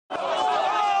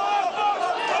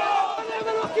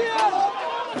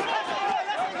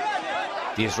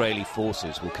The Israeli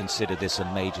forces will consider this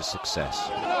a major success.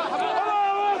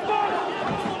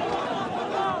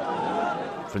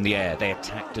 From the air, they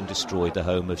attacked and destroyed the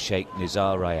home of Sheikh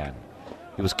Nizar Rayyan.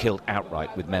 He was killed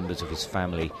outright with members of his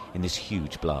family in this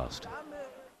huge blast.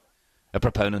 A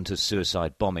proponent of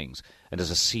suicide bombings, and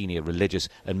as a senior religious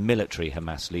and military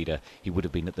Hamas leader, he would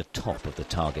have been at the top of the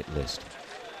target list.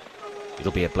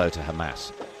 It'll be a blow to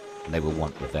Hamas, and they will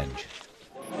want revenge.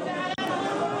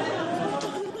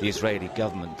 The Israeli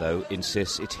government, though,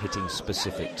 insists it's hitting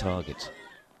specific targets.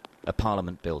 A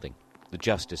parliament building, the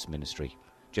Justice Ministry,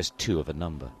 just two of a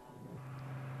number.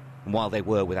 And while they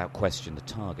were without question the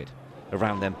target,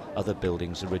 around them other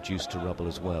buildings are reduced to rubble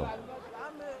as well.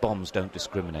 Bombs don't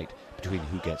discriminate between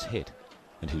who gets hit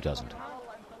and who doesn't.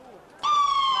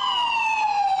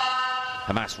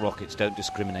 Hamas rockets don't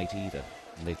discriminate either,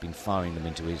 and they've been firing them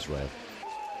into Israel.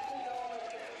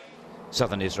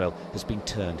 Southern Israel has been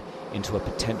turned into a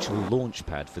potential launch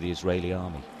pad for the Israeli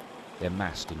army. They're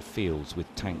massed in fields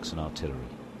with tanks and artillery.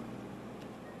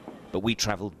 But we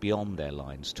travelled beyond their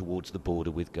lines towards the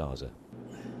border with Gaza.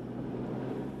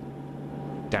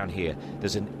 Down here,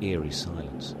 there's an eerie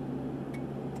silence.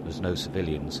 There's no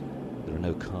civilians, there are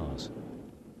no cars.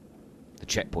 The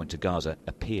checkpoint to Gaza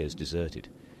appears deserted.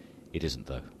 It isn't,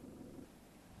 though.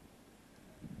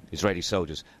 Israeli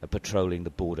soldiers are patrolling the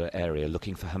border area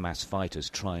looking for Hamas fighters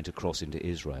trying to cross into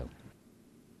Israel.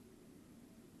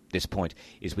 This point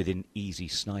is within easy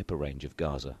sniper range of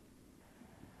Gaza.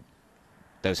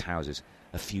 Those houses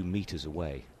a few metres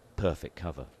away, perfect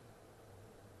cover.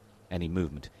 Any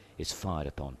movement is fired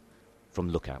upon from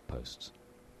lookout posts.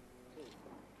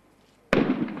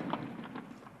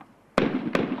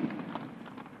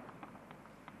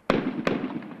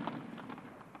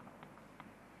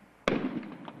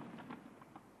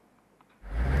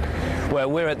 Well,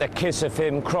 we're at the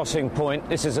Kisafim crossing point.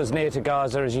 This is as near to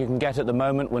Gaza as you can get at the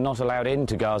moment. We're not allowed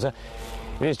into Gaza.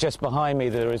 It is just behind me.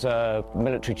 There is a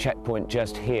military checkpoint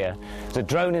just here. There's a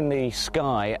drone in the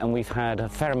sky, and we've had a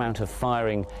fair amount of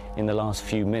firing in the last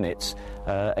few minutes.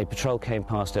 A patrol came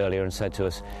past earlier and said to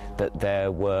us that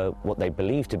there were what they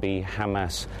believe to be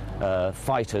Hamas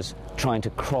fighters trying to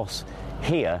cross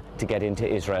here to get into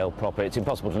Israel proper. It's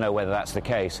impossible to know whether that's the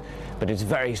case, but it's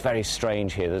very, very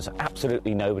strange here. There's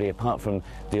absolutely nobody apart from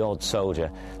the odd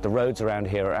soldier. The roads around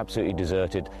here are absolutely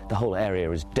deserted. The whole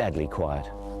area is deadly quiet.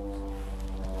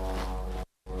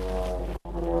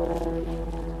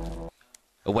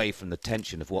 Away from the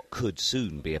tension of what could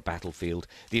soon be a battlefield,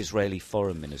 the Israeli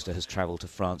foreign minister has travelled to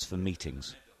France for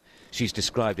meetings. She's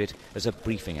described it as a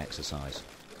briefing exercise,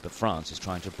 but France is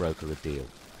trying to broker a deal.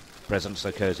 President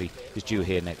Sarkozy is due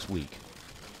here next week.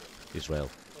 Israel,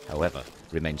 however,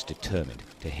 remains determined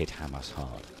to hit Hamas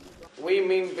hard. We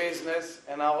mean business,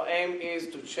 and our aim is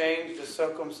to change the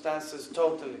circumstances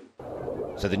totally.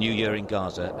 So the new year in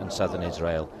Gaza and southern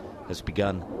Israel has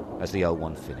begun as the old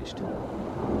one finished,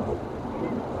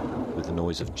 with the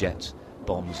noise of jets,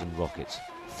 bombs and rockets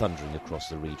thundering across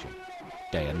the region,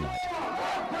 day and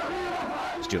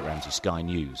night. Stuart Ramsey, Sky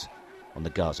News, on the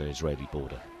Gaza-Israeli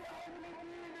border.